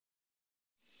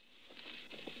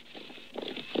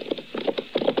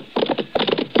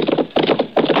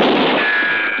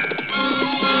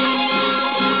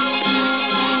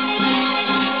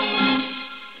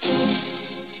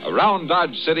Around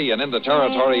Dodge City and in the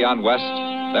territory on West,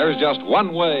 there's just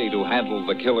one way to handle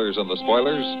the killers and the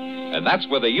spoilers, and that's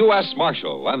with a U.S.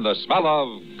 Marshal and the smell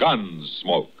of gun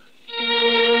smoke.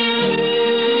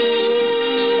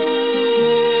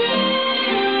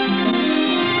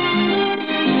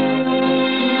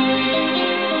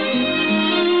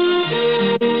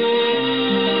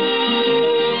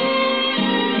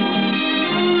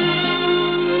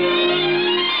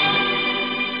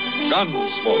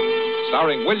 Gunsmoke,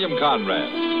 starring William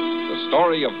Conrad. The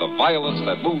story of the violence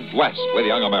that moved west with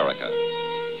young America.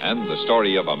 And the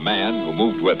story of a man who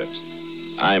moved with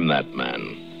it. I'm that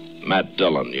man. Matt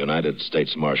Dillon, United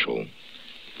States Marshal.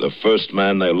 The first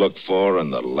man they look for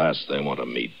and the last they want to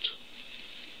meet.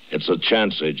 It's a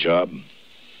chancy job,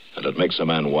 and it makes a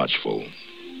man watchful.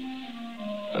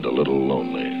 And a little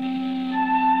lonely.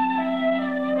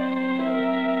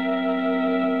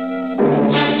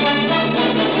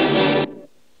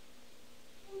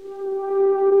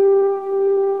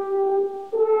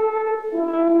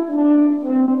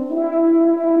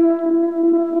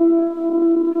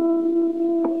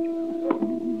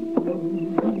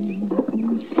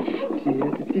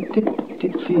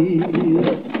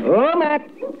 Oh, Matt.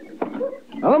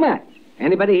 Oh, Matt.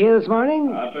 Anybody here this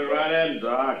morning? I'll be right in,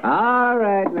 Doc. All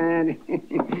right, man.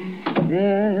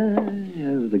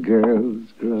 As the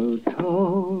girls grow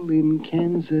tall in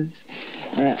Kansas.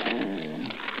 Let's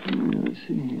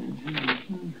see.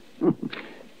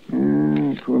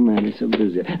 Poor man is so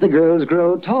busy. The girls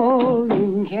grow tall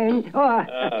in Kansas.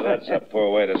 That's a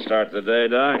poor way to start the day,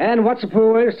 Doc. And what's a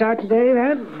poor way to start the day,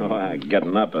 man?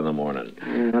 Getting up in the morning.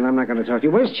 Well, I'm not going to talk to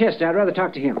you. Where's Chester? I'd rather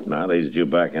talk to him. No, he's due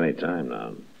back any time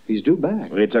now. He's due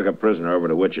back. He took a prisoner over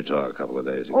to Wichita a couple of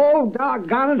days ago. Oh,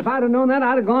 doggone it. If I'd have known that,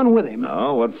 I'd have gone with him.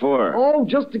 Oh, what for? Oh,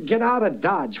 just to get out of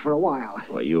Dodge for a while.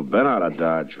 Well, you've been out of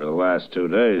Dodge for the last 2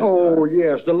 days. Oh,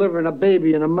 yes. Delivering a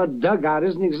baby in a mud dugout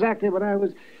isn't exactly what I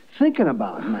was thinking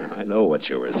about, man. I know what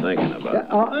you were thinking about.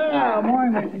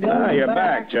 Morning, Mr. Dillon. You're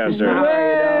back, Chester.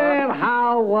 Well,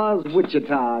 how was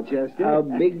Wichita, Chester? A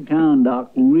big town,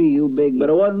 Doc. Real big. But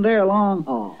I wasn't there long.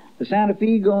 Oh. The Santa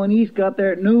Fe going east got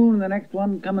there at noon, and the next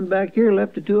one coming back here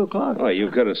left at 2 o'clock. Well, you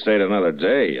could have stayed another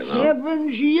day, you know.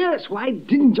 Heavens, yes. Why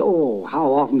didn't you? Oh,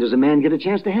 how often does a man get a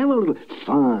chance to have a little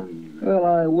fun? Well,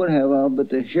 I would have, but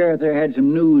the sheriff there had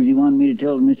some news he wanted me to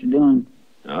tell Mr. Dillon.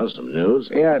 Oh, some news?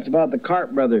 Yeah, it's about the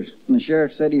Carp brothers. And the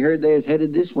sheriff said he heard they was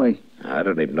headed this way. I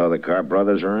didn't even know the Carp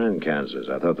brothers were in Kansas.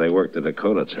 I thought they worked the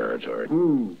Dakota territory.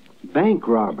 Bank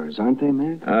robbers, aren't they,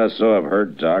 man? So I've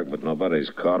heard, Doc, but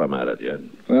nobody's caught them at it yet.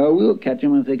 Well, we'll catch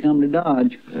them if they come to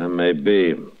Dodge. Yeah,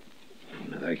 maybe.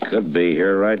 They could be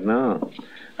here right now.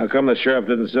 How come the sheriff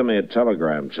didn't send me a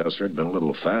telegram, Chester? It'd been a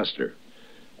little faster.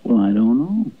 Well, I don't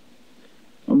know.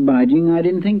 Well, by jing, I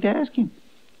didn't think to ask him.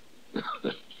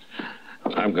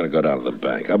 I'm going to go down to the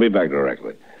bank. I'll be back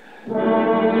directly.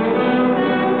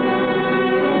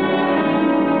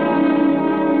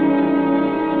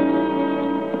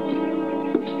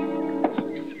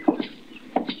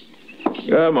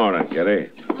 Good morning, Kitty.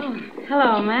 Oh,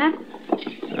 hello, Matt.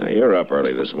 You're up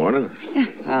early this morning.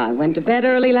 I went to bed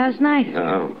early last night.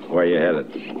 Oh, where you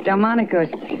headed? Delmonico's.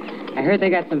 I heard they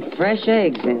got some fresh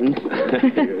eggs in.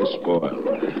 You're spoiled.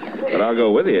 But I'll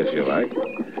go with you if you like.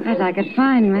 As I could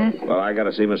find, Matt. Well, I got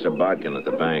to see Mr. Bodkin at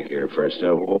the bank here first.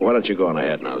 Why don't you go on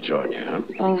ahead and I'll join you, huh?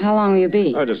 Well, how long will you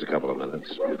be? Oh, just a couple of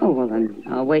minutes. Oh, well, then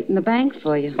I'll wait in the bank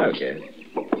for you. Okay.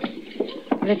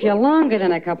 But if you're longer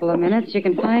than a couple of minutes, you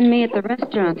can find me at the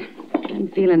restaurant. I'm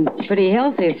feeling pretty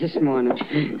healthy this morning.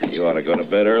 You ought to go to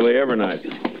bed early every night.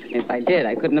 If I did,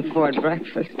 I couldn't afford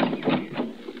breakfast.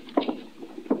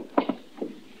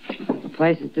 The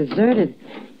place is deserted.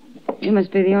 You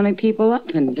must be the only people up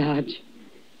in Dodge.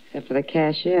 Except for the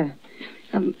cashier.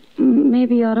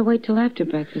 Maybe you ought to wait till after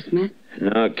breakfast, Matt.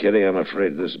 No, Kitty, I'm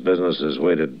afraid this business has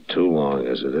waited too long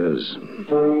as it is.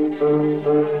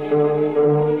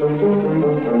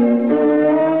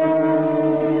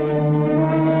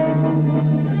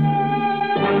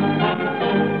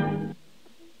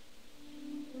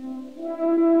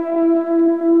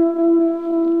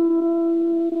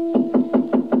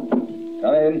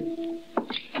 Come in.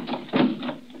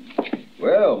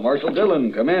 Well, Marshal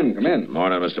Dillon, come in.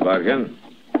 Morning, Mr. Bodkin.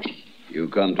 You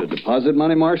come to deposit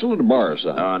money, Marshal, or to borrow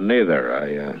some? Neither.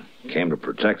 I came to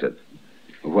protect it.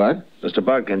 What? Mr.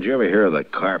 Bodkin, did you ever hear of the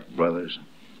Carp brothers?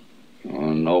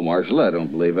 Oh, no, Marshal, I don't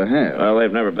believe I have. Well,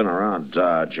 they've never been around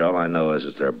Dodge. All I know is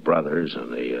that they're brothers,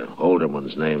 and the older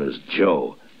one's name is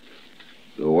Joe.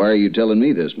 So why are you telling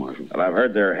me this, Marshal? Well, I've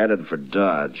heard they're headed for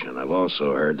Dodge, and I've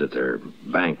also heard that they're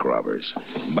bank robbers.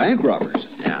 Bank robbers?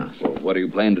 Yeah. Well, what do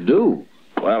you plan to do?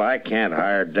 Well, I can't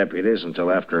hire deputies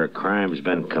until after a crime's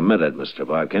been committed, Mr.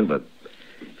 Bodkin, but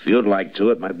if you'd like to,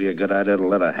 it might be a good idea to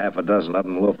let a half a dozen of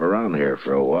them loaf around here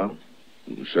for a while.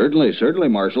 Certainly,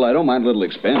 Marshal. I don't mind a little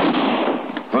expense.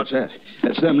 What's that?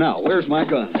 That's them now. Where's my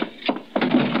gun?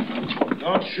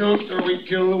 Don't shoot or we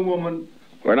kill the woman.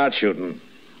 We're not shooting.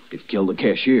 It killed the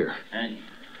cashier. Hank,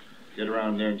 get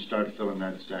around there and start filling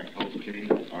that sack. Okay.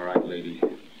 All right, lady.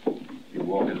 You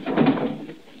walk in front.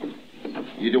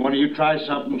 Either one of you tries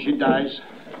something, she dies.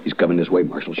 He's coming this way,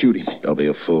 Marshal. Shoot him. Don't be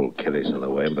a fool. Kitty's in the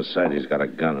way, and besides, he's got a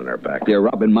gun in her back. They're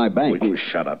robbing my bank. Will you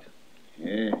shut up?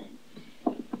 Yeah.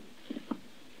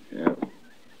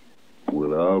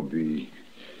 Well, I'll be.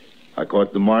 I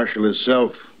caught the marshal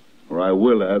himself, or I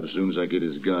will have as soon as I get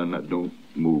his gun. Now, don't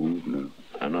move now.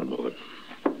 I'm not moving.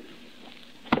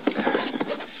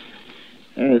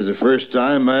 It's the first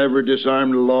time I ever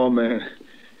disarmed a lawman.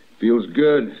 Feels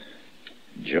good.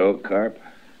 Joe Carp?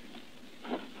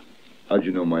 How'd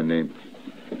you know my name?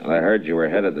 Well, I heard you were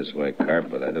headed this way, Carp,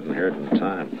 but I didn't hear it in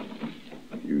time.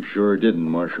 You sure didn't,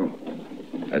 Marshal.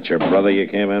 That's your brother you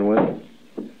came in with?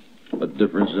 What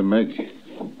difference does it make?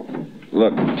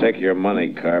 Look, take your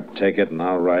money, Carp. Take it, and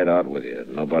I'll ride out with you.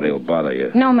 Nobody will bother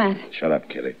you. No, Matt. Shut up,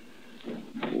 Kitty.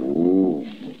 Oh,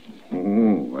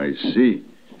 I see.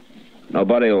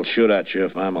 Nobody will shoot at you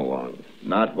if I'm along.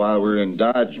 Not while we're in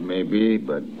Dodge, maybe,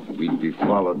 but we'd be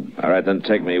followed. All right, then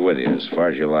take me with you as far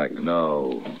as you like.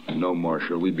 No,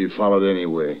 Marshal. We'd be followed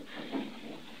anyway.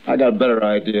 I got a better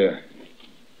idea.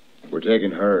 We're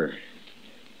taking her.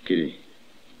 Kitty.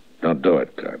 Don't do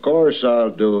it, Carp. Of course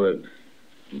I'll do it.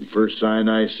 The first sign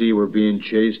I see we're being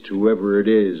chased, whoever it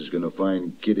is going to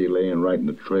find Kitty laying right in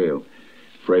the trail,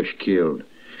 fresh killed.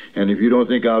 And if you don't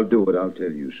think I'll do it, I'll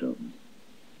tell you something.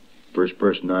 First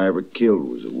person I ever killed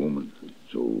was a woman.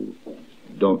 So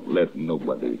don't let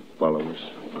nobody follow us.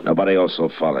 Nobody else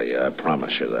will follow you, I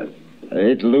promise you that. I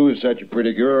hate to lose such a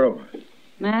pretty girl.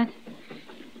 Matt,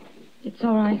 it's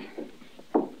all right.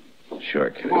 Sure,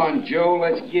 Kitty. Come on, Joe,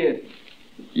 let's get.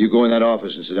 You go in that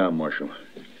office and sit down, Marshal.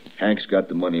 Hank's got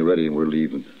the money ready and we're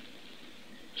leaving.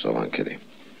 So long, Kitty.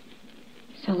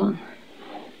 So long.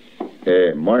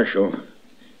 Hey, Marshal,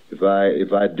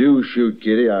 if I do shoot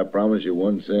Kitty, I promise you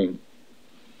one thing.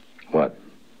 What?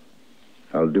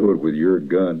 I'll do it with your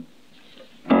gun.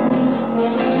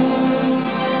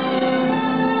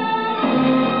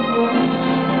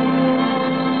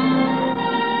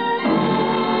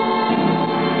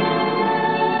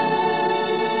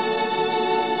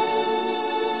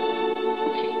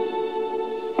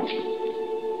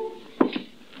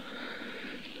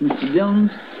 Mr.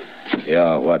 Dillon,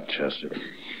 Yeah, what, Chester?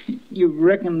 you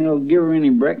reckon they'll give her any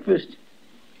breakfast?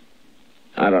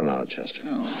 I don't know, Chester.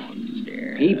 Oh,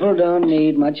 dear. People don't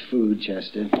need much food,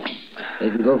 Chester. They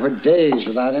can go for days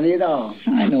without any at all.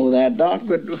 I know that, Doc,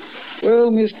 but, well,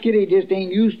 Miss Kitty just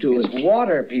ain't used to it. It's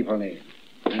water people need.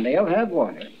 And they'll have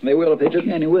water. They will if they took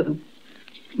any with them.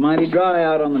 It's mighty dry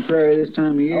out on the prairie this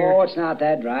time of year. Oh, it's not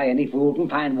that dry. Any fool can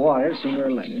find water sooner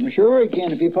or later. Sure he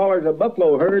can if he followed a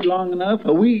buffalo herd long enough.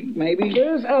 A week, maybe.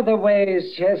 There's other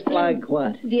ways, Chester. Like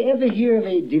what? Did you ever hear of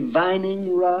a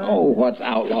divining rod? Oh, what's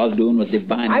outlaws doing with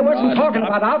divining I wasn't rods? talking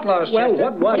about outlaws, Well,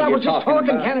 Chester. what was I you was just talking talking.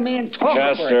 about? Can a man talk?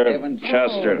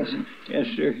 Chester. Yes,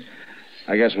 sir.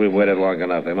 I guess we've waited long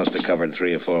enough. They must have covered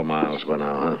 3 or 4 miles by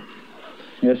now, huh?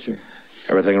 Yes, sir.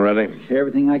 Everything ready?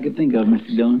 Everything I could think of,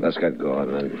 Mr. Dillon. Let's get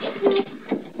going, then.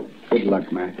 Good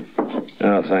luck, Matt.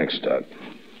 Oh, thanks, Doc.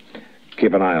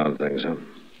 Keep an eye on things, huh?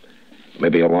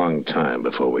 Maybe a long time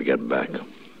before we get back.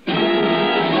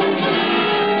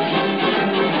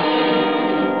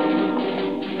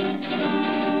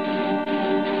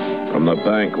 From the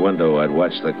bank window, I'd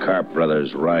watched the Carp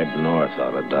brothers ride north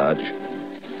out of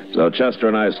Dodge. So Chester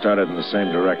and I started in the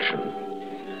same direction.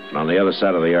 And on the other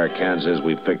side of the Arkansas,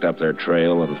 we picked up their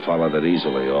trail and followed it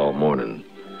easily all morning.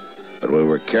 But we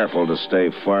were careful to stay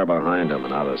far behind them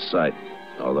and out of sight,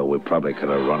 although we probably could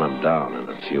have run them down in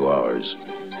a few hours.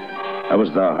 That was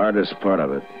the hardest part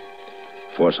of it,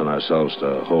 forcing ourselves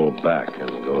to hold back and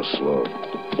go slow.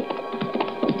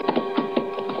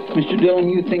 Mr. Dillon,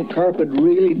 you think Carp would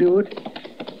really do it?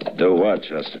 Do what,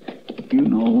 Chester? You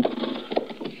know.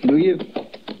 Do you?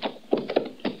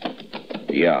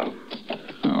 Yeah.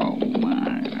 Oh,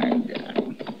 my. I got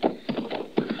him.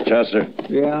 Chester,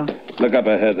 Yeah? look up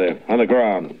ahead there, on the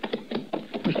ground.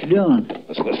 Mr. Dillon.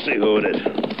 Let's go see who it is.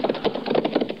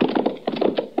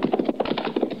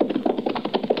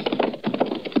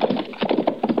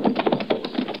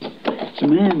 It's a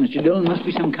man, Mr. Dillon. Must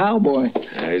be some cowboy.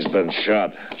 Yeah, he's been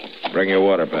shot. Bring your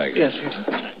water bag. Yes,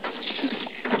 sir.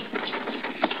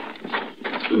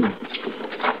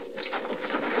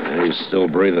 He's still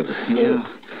breathing. Yeah.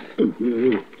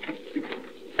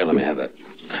 Here, let me have that.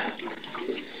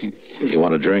 You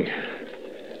want a drink?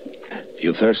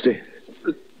 You thirsty?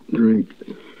 Drink.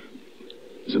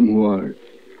 Some water.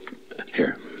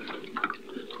 Here.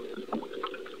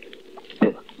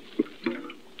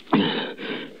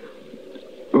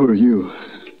 Who are you?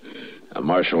 I'm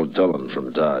Marshal Dillon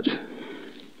from Dodge.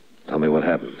 Tell me what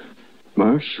happened.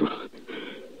 Marshal?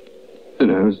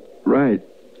 And I was right.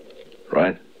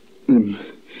 Right? Them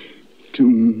 2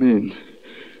 men.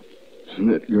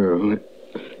 And that girl.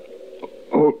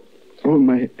 Hold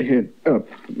my head up,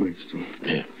 Marshal.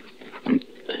 Yeah.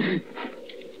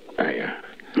 There you are.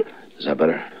 Is that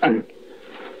better? I'm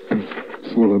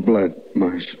full of blood,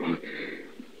 Marshal.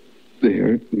 They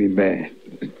hurt me bad.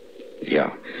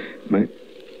 Yeah. My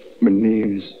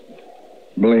name's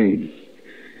Blaine.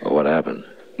 Well, what happened?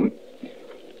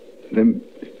 Them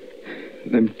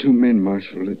 2 men,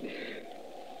 Marshal.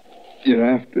 You're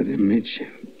after them, Mitch.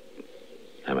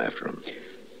 I'm after him.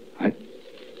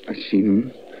 I seen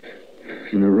them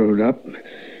in the road up,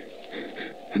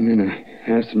 and then I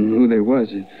asked them who they was.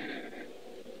 And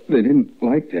they didn't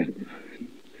like that.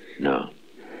 No.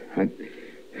 I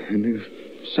knew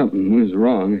something was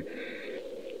wrong.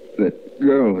 That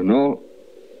girl and all,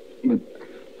 but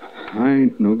I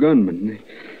ain't no gunman.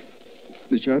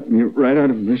 They shot me right out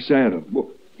of my saddle,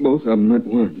 both of them at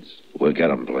once. We'll get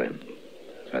him, Blaine.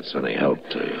 If that's any help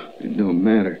to you. It don't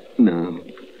matter now,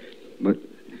 but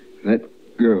that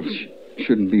girl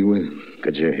shouldn't be with him.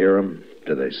 Could you hear him?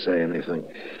 Did they say anything?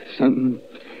 Something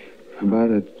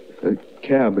about a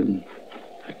cabin.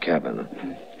 A cabin.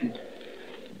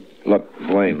 Look,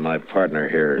 Blaine, my partner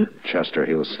here, Chester,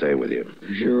 he'll stay with you.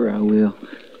 Sure, I will.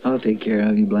 I'll take care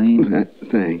of you, Blaine.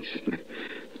 Thanks.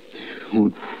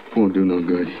 Won't do no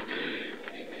good.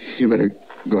 You better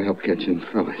go help catch him,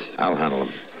 fellas. I'll handle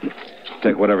him.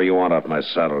 Take whatever you want off my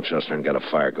saddle, Chester, and get a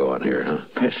fire going here, huh?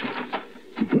 Yes, sir.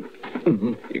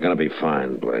 You're gonna be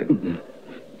fine, Blaine.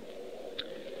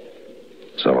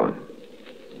 So long.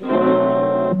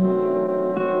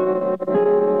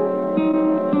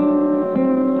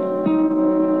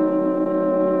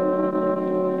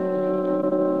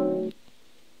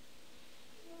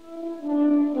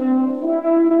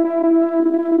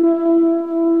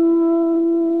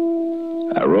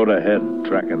 I rode ahead,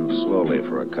 tracking slowly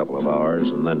for a couple of hours,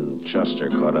 and then Chester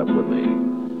caught up with me.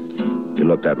 He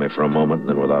looked at me for a moment, and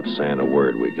then without saying a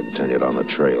word, we continued on the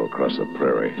trail across the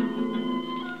prairie.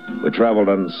 We traveled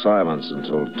in silence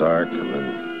until dark, and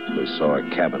then we saw a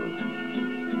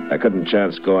cabin. I couldn't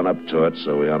chance going up to it,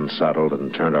 so we unsaddled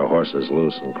and turned our horses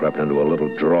loose and crept into a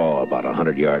little draw about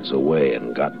 100 yards away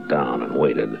and got down and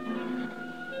waited.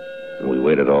 And we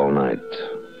waited all night.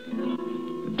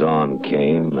 Dawn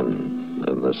came, and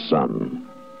the sun,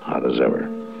 hot as ever.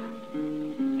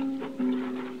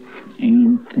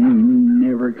 Anything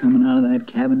never coming out of that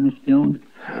cabin, Miss Dillon?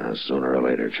 Sooner or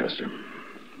later, Chester.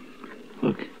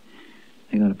 Look,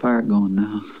 they got a fire going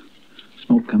now.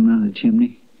 Smoke coming out of the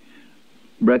chimney.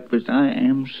 Breakfast, I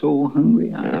am so hungry.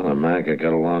 Well, the man could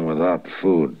get along without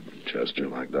food, Chester,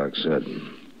 like Doc said.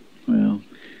 Well,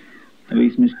 at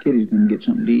least Miss Kitty's going to get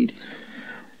something to eat.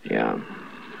 Yeah.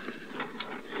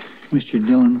 Mr.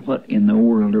 Dillon, what in the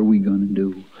world are we going to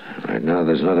do? Right now,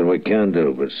 there's nothing we can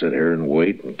do but sit here and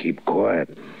wait and keep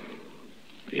quiet.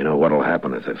 You know what'll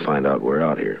happen if they find out we're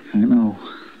out here. I know.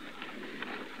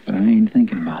 But I ain't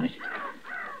thinking about it.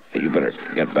 Hey, you better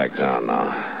get back down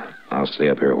now. I'll stay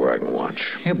up here where I can watch.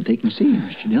 Yeah, but they can see you,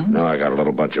 Mr. Dillon. No, I got a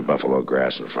little bunch of buffalo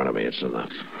grass in front of me. It's enough.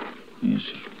 Yes.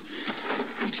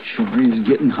 It sure is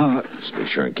getting hot. Just be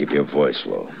sure and keep your voice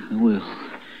low. I will.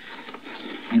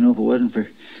 You know, if it wasn't for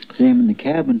them in the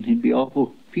cabin, it'd be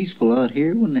awful peaceful out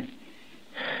here, wouldn't it?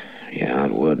 Yeah,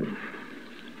 it would.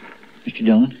 Mr.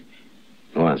 Dillon,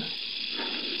 What?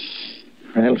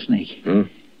 rattlesnake. Hmm?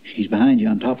 She's behind you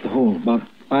on top of the hole, about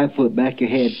 5 foot back your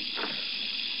head.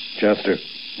 Chester.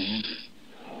 Yeah.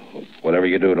 Whatever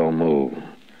you do, don't move.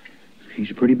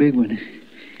 She's a pretty big one.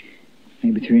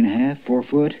 Maybe 3.5, 4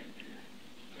 foot.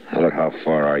 Now, look, how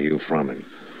far are you from him?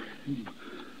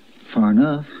 Far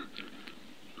enough.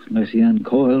 Unless he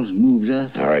uncoils and moves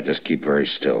up. All right, just keep very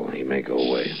still. He may go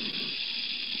away.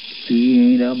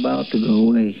 He ain't about to go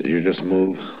away. Did you just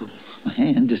move? My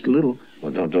hand, just a little.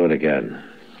 Well, don't do it again.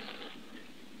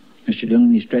 Mr.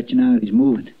 Dillon, he's stretching out. He's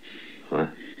moving. Huh?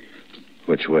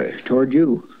 Which way? Toward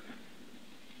you.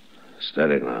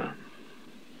 Steady now.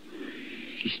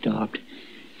 He stopped.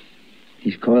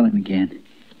 He's coiling again.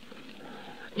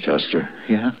 Chester,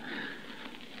 Yeah?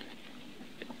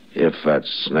 if that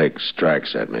snake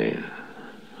strikes at me,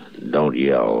 don't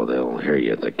yell. They'll hear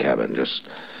you at the cabin. Just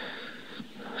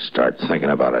Start thinking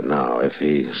about it now. If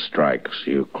he strikes,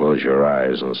 you close your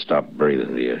eyes and stop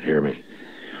breathing. Do you hear me?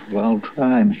 Well, I'll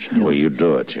try, Mr. Dillon. Well, you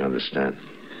do it, you understand?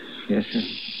 Yes, sir.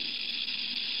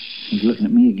 He's looking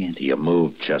at me again. You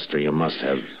move, Chester. You must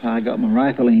have. I got my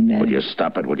rifle aimed at Would him. you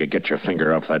stop it? Would you get your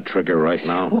finger off that trigger right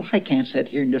now? Well, I can't sit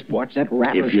here and just watch that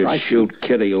rattler If you strike. shoot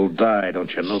Kitty, you'll die.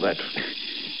 Don't you know that?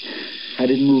 I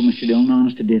didn't move, Mr. Dillon.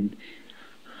 Honest, I didn't.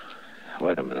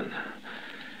 Wait a minute.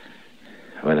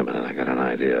 I got an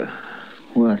idea.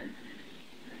 What?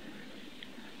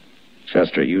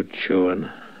 Chester, you chewing?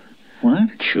 What?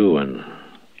 Chewing.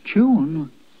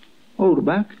 Chewing? Oh,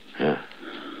 tobacco? Yeah.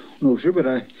 No, sir, but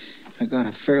I got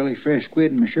a fairly fresh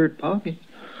quid in my shirt pocket.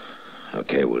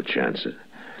 Okay, we'll chance it.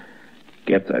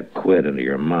 Get that quid into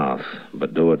your mouth,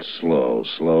 but do it slow,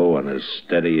 and as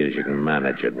steady as you can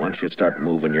manage it. Once you start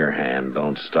moving your hand,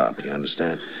 don't stop. You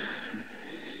understand?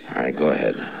 All right, go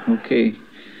ahead. Okay.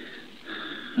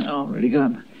 I already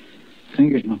got my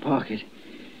fingers in my pocket.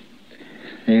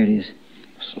 There it is.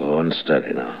 Slow and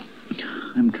steady now.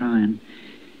 I'm trying.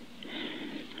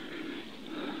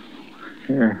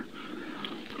 There.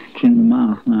 It's in my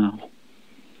mouth now.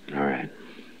 All right.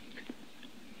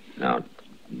 Now,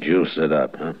 juice it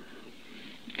up, huh?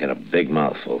 Get a big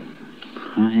mouthful.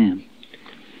 I am.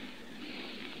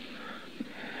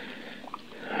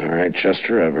 All right,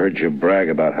 Chester, I've heard you brag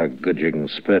about how good you can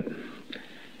spit.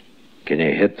 Can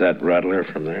you hit that rattler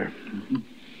from there? Mm-hmm.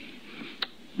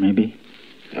 Maybe.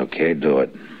 Okay, do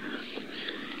it.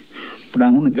 But I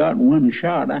only got one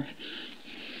shot.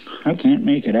 I can't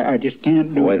make it. I just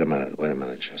can't do Wait it. a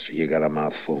minute, Chester. You got a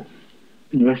mouthful?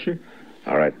 Yes, sir.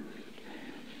 All right.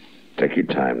 Take your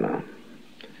time now.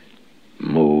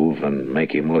 Move and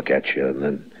make him look at you, and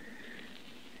then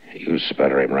you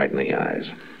sputter him right in the eyes.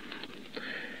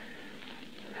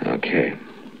 Okay.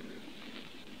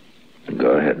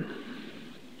 Go ahead.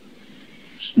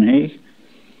 Snake?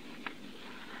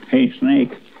 Hey,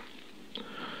 Snake.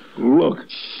 Look.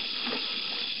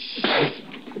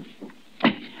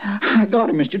 I got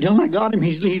him, Mr. Dillon. I got him.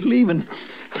 He's leaving.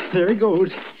 There he goes.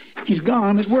 He's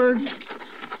gone. It worked.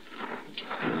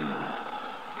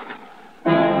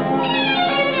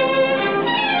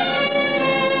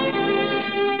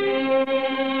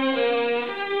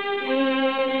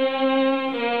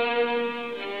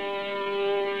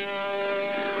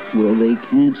 Well, they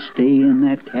can't stay in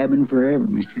that cabin forever,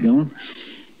 Mr. Dillon.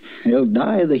 They'll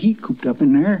die of the heat cooped up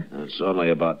in there. It's only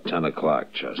about 10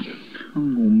 o'clock, Chester. Oh,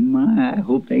 my. I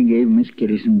hope they gave Miss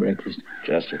Kitty some breakfast.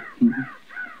 Chester? Mm-hmm.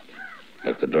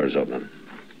 Look, the door's opening.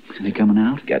 Are they coming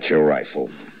out? Get your rifle.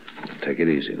 Take it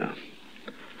easy now.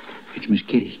 It's Miss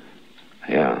Kitty.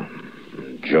 Yeah.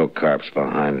 Joe Carp's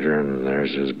behind her, and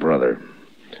there's his brother.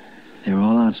 They're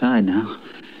all outside now.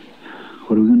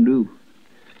 What are we going to do?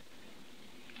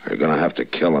 You're going to have to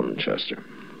kill him, Chester.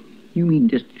 You mean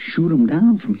just shoot them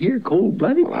down from here,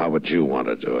 cold-blooded? Well, how would you want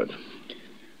to do it?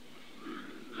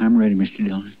 I'm ready, Mr.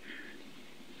 Dillon.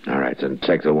 All right, then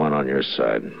take the one on your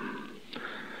side.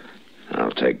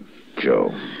 I'll take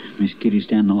Joe. Miss Kitty's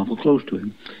standing awful close to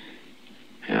him.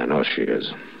 Yeah, I know she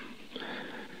is.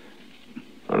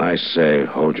 When I say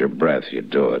hold your breath, you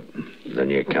do it. Then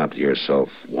you count to yourself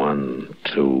 1,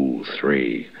 2,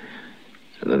 3,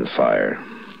 and then fire.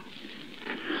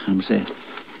 I'm set.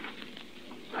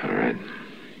 All right.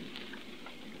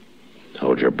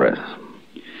 Hold your breath.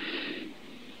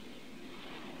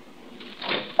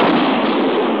 All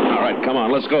right, come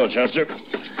on, let's go, Chester.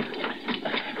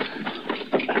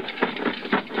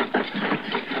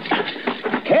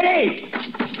 Kitty!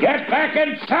 Get back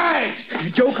inside!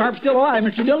 Joe Carp's still alive,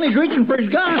 Mr. Dillon. He's reaching for his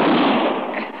gun.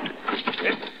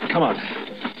 Come on.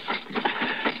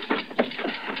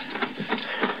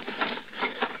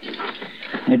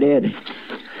 They're dead.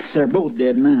 They're both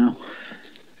dead now.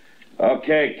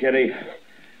 Okay, Kitty.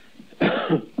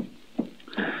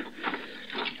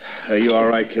 Are you all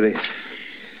right, Kitty?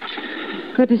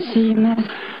 Good to see you, Matt.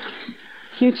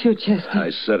 You too, Chester. I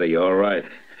said, are you all right?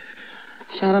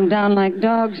 Shot them down like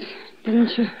dogs,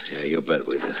 didn't you? Yeah, you bet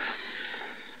we did.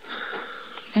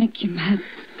 Thank you, Matt.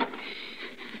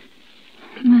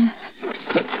 Matt.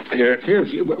 Here. Here,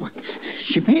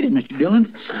 she fainted, Mr.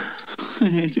 Dillon.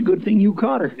 It's a good thing you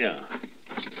caught her. Yeah.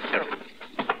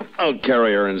 I'll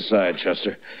carry her inside,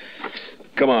 Chester.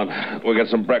 Come on, we'll get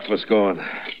some breakfast going.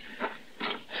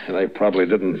 They probably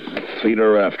didn't feed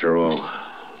her after all.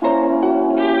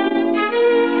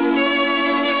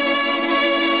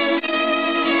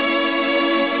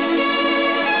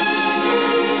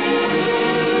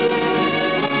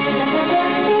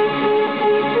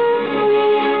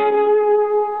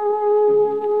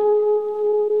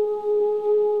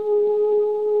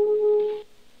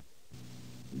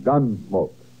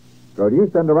 Gunsmoke,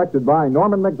 Produced and directed by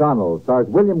Norman McDonald, stars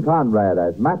William Conrad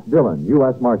as Matt Dillon,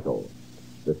 U.S. Marshal.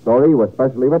 The story was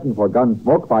specially written for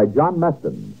Gunsmoke by John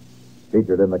Meston.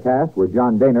 Featured in the cast were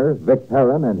John Daner, Vic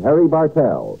Perrin, and Harry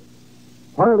Bartell.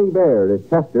 Harley Baird is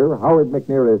Chester, Howard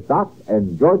McNear is Doc,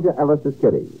 and Georgia Ellis is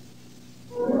Kitty.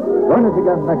 Join us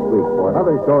again next week for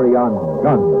another story on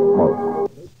Gunsmoke.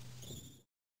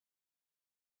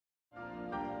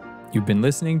 You've been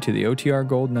listening to the OTR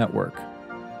Gold Network.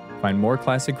 Find more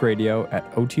classic radio at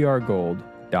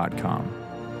otrgold.com.